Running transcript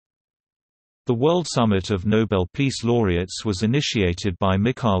The World Summit of Nobel Peace Laureates was initiated by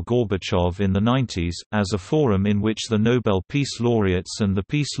Mikhail Gorbachev in the 90s, as a forum in which the Nobel Peace Laureates and the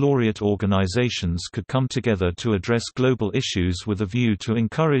Peace Laureate organizations could come together to address global issues with a view to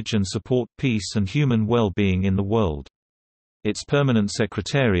encourage and support peace and human well-being in the world. Its permanent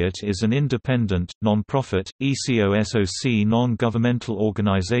secretariat is an independent, non-profit, ECOSOC non-governmental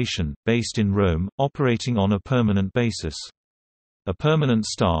organization, based in Rome, operating on a permanent basis. A permanent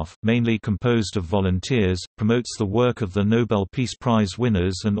staff, mainly composed of volunteers, promotes the work of the Nobel Peace Prize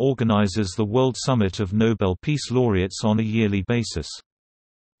winners and organizes the World Summit of Nobel Peace Laureates on a yearly basis.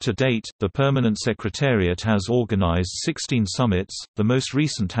 To date, the Permanent Secretariat has organized 16 summits, the most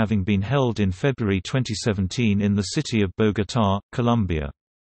recent having been held in February 2017 in the city of Bogotá, Colombia.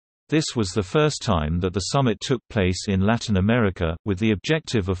 This was the first time that the summit took place in Latin America, with the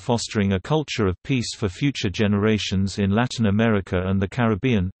objective of fostering a culture of peace for future generations in Latin America and the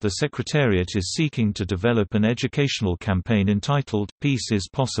Caribbean. The Secretariat is seeking to develop an educational campaign entitled, Peace is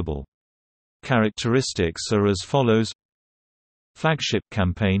Possible. Characteristics are as follows: Flagship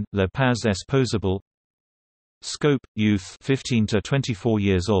campaign, La Paz es Posible. Scope, youth 15 to 24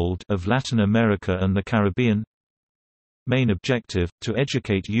 years old of Latin America and the Caribbean. Main objective, to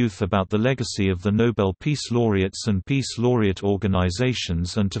educate youth about the legacy of the Nobel Peace Laureates and Peace Laureate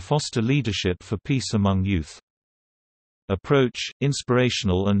organizations and to foster leadership for peace among youth. Approach,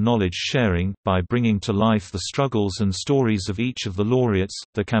 inspirational and knowledge sharing. By bringing to life the struggles and stories of each of the laureates,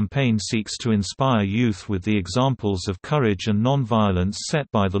 the campaign seeks to inspire youth with the examples of courage and non-violence set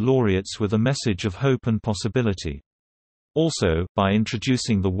by the laureates with a message of hope and possibility. Also, by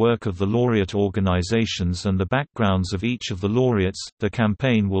introducing the work of the laureate organizations and the backgrounds of each of the laureates, the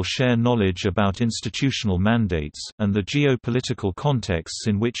campaign will share knowledge about institutional mandates, and the geopolitical contexts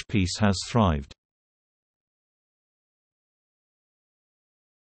in which peace has thrived.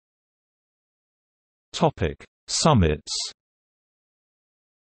 Summits.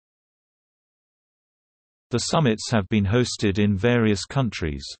 The summits have been hosted in various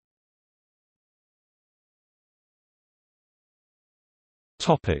countries.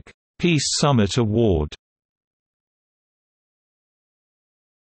 Peace Summit Award.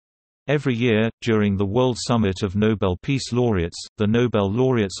 Every year, during the World Summit of Nobel Peace Laureates, the Nobel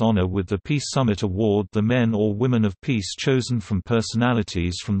laureates honor with the Peace Summit Award the men or women of peace chosen from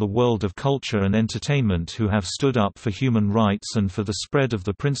personalities from the world of culture and entertainment who have stood up for human rights and for the spread of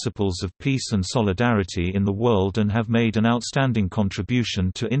the principles of peace and solidarity in the world and have made an outstanding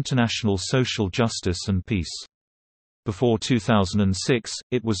contribution to international social justice and peace. Before 2006,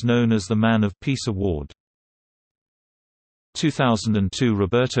 it was known as the Man of Peace Award. 2002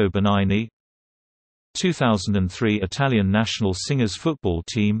 Roberto Benigni. 2003 Italian national singers football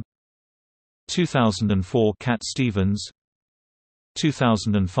team. 2004 Cat Stevens.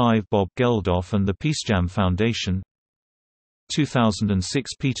 2005 Bob Geldof and the Peace Jam Foundation.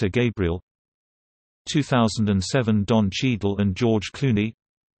 2006 Peter Gabriel. 2007 Don Cheadle and George Clooney.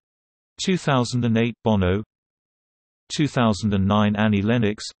 2008 Bono. 2009 Annie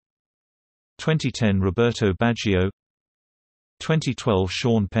Lennox. 2010 Roberto Baggio. 2012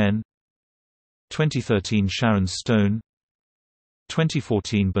 Sean Penn. 2013 Sharon Stone.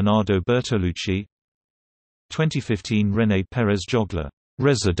 2014 Bernardo Bertolucci. 2015 René Pérez Joglar,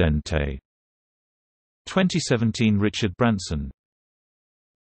 Residente. 2017 Richard Branson.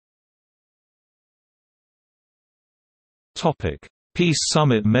 Peace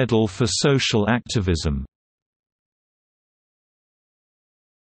Summit Medal for Social Activism.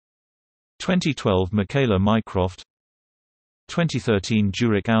 2012 Michaela Mycroft. 2013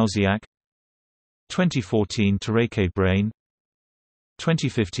 Jurek Auziak. 2014 Tereke Brain.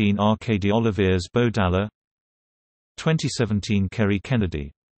 2015 Arkady Oliviers Bodala. 2017 Kerry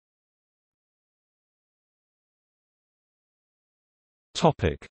Kennedy.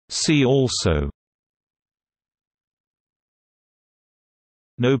 See also: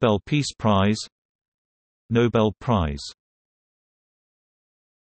 Nobel Peace Prize, Nobel Prize.